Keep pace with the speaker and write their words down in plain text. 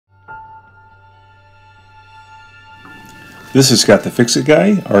This is Scott the Fix-It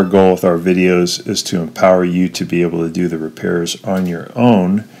Guy. Our goal with our videos is to empower you to be able to do the repairs on your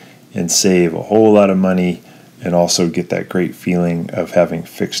own and save a whole lot of money and also get that great feeling of having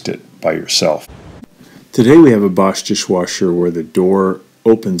fixed it by yourself. Today we have a Bosch dishwasher where the door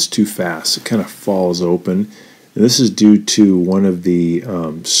opens too fast. It kind of falls open. And this is due to one of the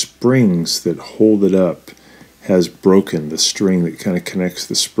springs that hold it up has broken. The string that kind of connects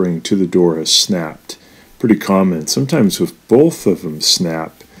the spring to the door has snapped. Pretty common. Sometimes if both of them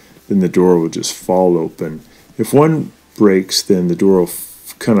snap, then the door will just fall open. If one breaks, then the door will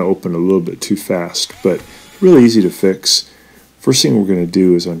kind of open a little bit too fast, but really easy to fix. First thing we're going to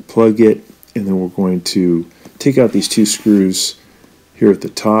do is unplug it, and then we're going to take out these two screws here at the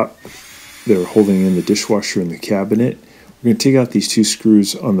top that are holding in the dishwasher in the cabinet. We're going to take out these two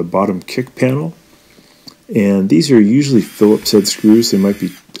screws on the bottom kick panel, and these are usually Phillips head screws. They might be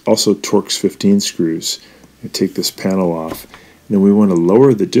also Torx 15 screws. Take this panel off, and then we want to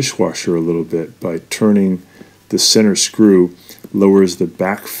lower the dishwasher a little bit by turning the center screw, lowers the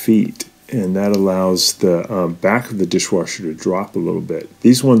back feet, and that allows the back of the dishwasher to drop a little bit.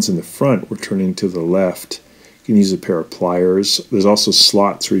 These ones in the front we're turning to the left. You can use a pair of pliers. There's also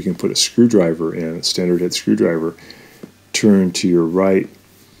slots where you can put a screwdriver in, a standard head screwdriver. Turn to your right,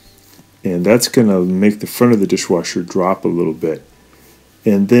 and that's going to make the front of the dishwasher drop a little bit.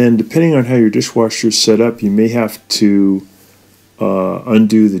 And then, depending on how your dishwasher is set up, you may have to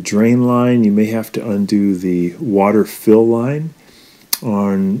undo the drain line. You may have to undo the water fill line.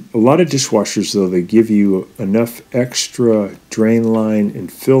 On a lot of dishwashers, though, they give you enough extra drain line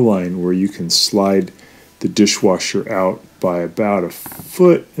and fill line where you can slide the dishwasher out by about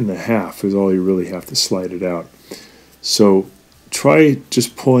 1.5 feet is all you really have to slide it out. So try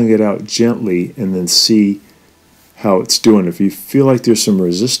just pulling it out gently and then see how it's doing. If you feel like there's some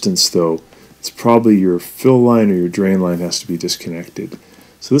resistance, though, it's probably your fill line or your drain line has to be disconnected.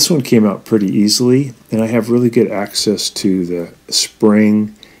 So this one came out pretty easily, and I have really good access to the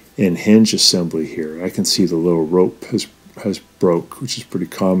spring and hinge assembly here. I can see the little rope has broke, which is pretty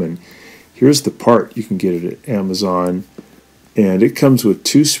common. Here's the part. You can get it at Amazon, and it comes with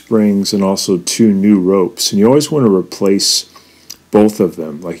 2 springs and also 2 new ropes. And you always want to replace both of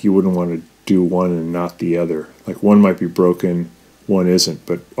them. Like, you wouldn't want to do one and not the other. Like, one might be broken, one isn't,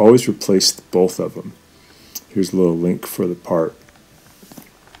 but always replace both of them. Here's a little link for the part.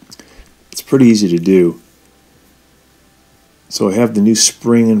 It's pretty easy to do. So I have the new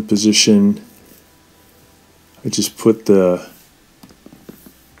spring in position. I just put the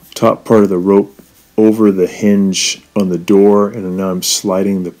top part of the rope over the hinge on the door, and now I'm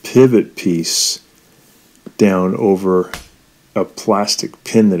sliding the pivot piece down over a plastic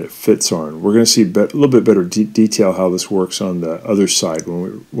pin that it fits on. We're going to see a little bit better detail how this works on the other side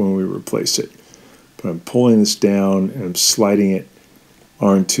when we replace it. But I'm pulling this down and I'm sliding it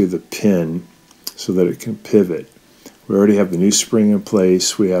onto the pin so that it can pivot. We already have the new spring in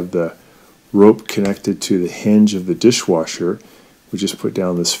place. We have the rope connected to the hinge of the dishwasher. We just put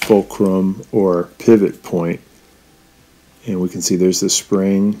down this fulcrum or pivot point, and we can see there's the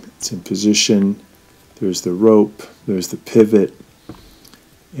spring. It's in position. There's the rope, there's the pivot,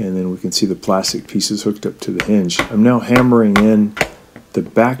 and then we can see the plastic pieces hooked up to the hinge. I'm now hammering in the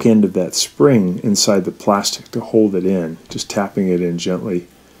back end of that spring inside the plastic to hold it in, just tapping it in gently.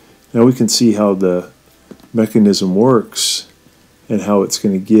 Now we can see how the mechanism works and how it's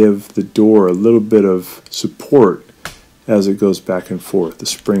going to give the door a little bit of support as it goes back and forth. The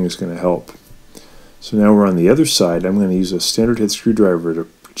spring is going to help. So now we're on the other side. I'm going to use a standard head screwdriver to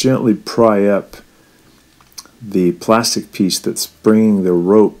gently pry up the plastic piece that's bringing the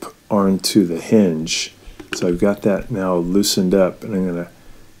rope onto the hinge. So I've got that now loosened up, and I'm going to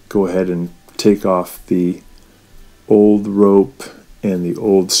go ahead and take off the old rope and the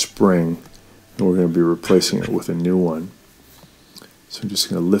old spring, and we're going to be replacing it with a new one. So I'm just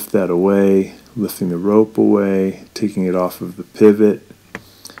going to lift that away, lifting the rope away, taking it off of the pivot,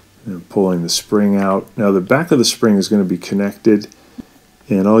 and pulling the spring out. Now the back of the spring is going to be connected,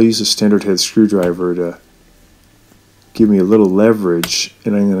 and I'll use a standard head screwdriver to give me a little leverage,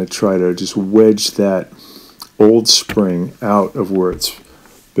 and I'm going to try to just wedge that old spring out of where it's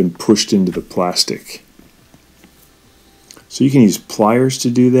been pushed into the plastic. So you can use pliers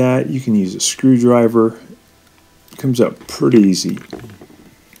to do that. You can use a screwdriver. It comes out pretty easy.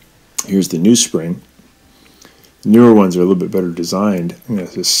 Here's the new spring. The newer ones are a little bit better designed. I'm going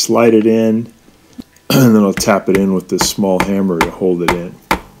to just slide it in, and then I'll tap it in with this small hammer to hold it in.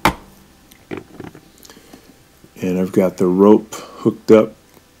 And I've got the rope hooked up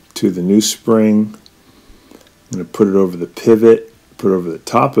to the new spring. I'm going to put it over the pivot, put it over the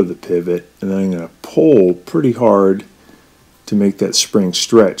top of the pivot, and then I'm going to pull pretty hard to make that spring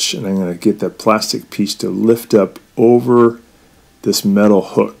stretch, and I'm going to get that plastic piece to lift up over this metal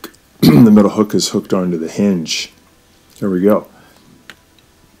hook. The metal hook is hooked onto the hinge. There we go.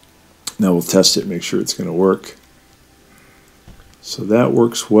 Now we'll test it, make sure it's going to work. So that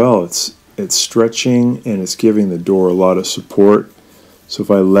works well. It's stretching and it's giving the door a lot of support. So if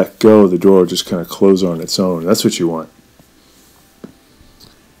I let go, the door will just kind of close on its own. That's what you want.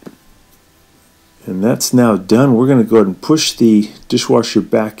 And that's now done. We're going to go ahead and push the dishwasher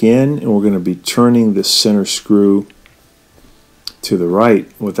back in, and we're going to be turning the center screw to the right.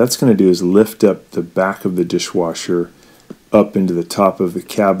 What that's going to do is lift up the back of the dishwasher up into the top of the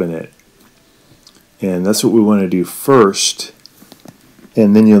cabinet. And that's what we want to do first.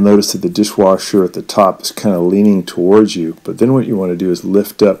 And then you'll notice that the dishwasher at the top is kind of leaning towards you. But then what you want to do is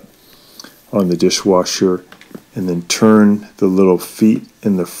lift up on the dishwasher and then turn the little feet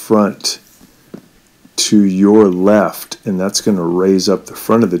in the front to your left, and that's going to raise up the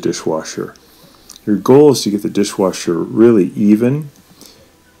front of the dishwasher. Your goal is to get the dishwasher really even.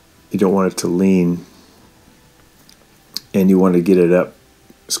 You don't want it to lean, and you want to get it up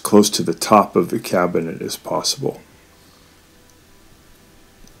as close to the top of the cabinet as possible.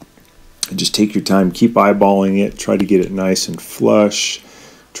 And just take your time, keep eyeballing it, try to get it nice and flush,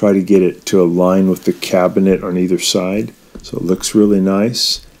 try to get it to align with the cabinet on either side so it looks really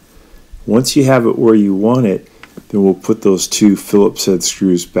nice. Once you have it where you want it, then we'll put those two Phillips head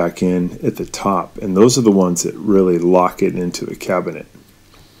screws back in at the top, and those are the ones that really lock it into the cabinet.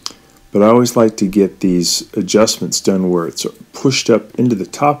 But I always like to get these adjustments done where it's pushed up into the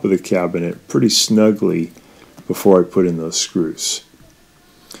top of the cabinet pretty snugly before I put in those screws.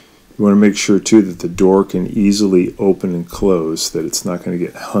 You want to make sure too that the door can easily open and close, that it's not going to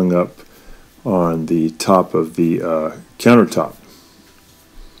get hung up on the top of the countertop.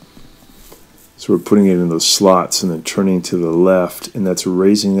 So we're putting it in those slots and then turning to the left, and that's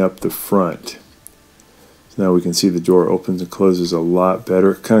raising up the front. So now we can see the door opens and closes a lot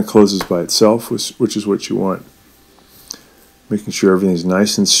better. It kind of closes by itself, which is what you want. Making sure everything's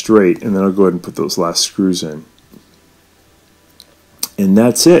nice and straight, and then I'll go ahead and put those last screws in. And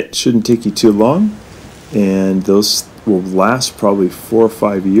that's it. Shouldn't take you too long, and those will last probably 4 or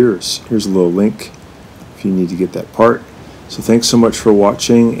 5 years. Here's a little link if you need to get that part. So thanks so much for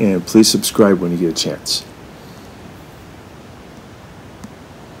watching, and please subscribe when you get a chance.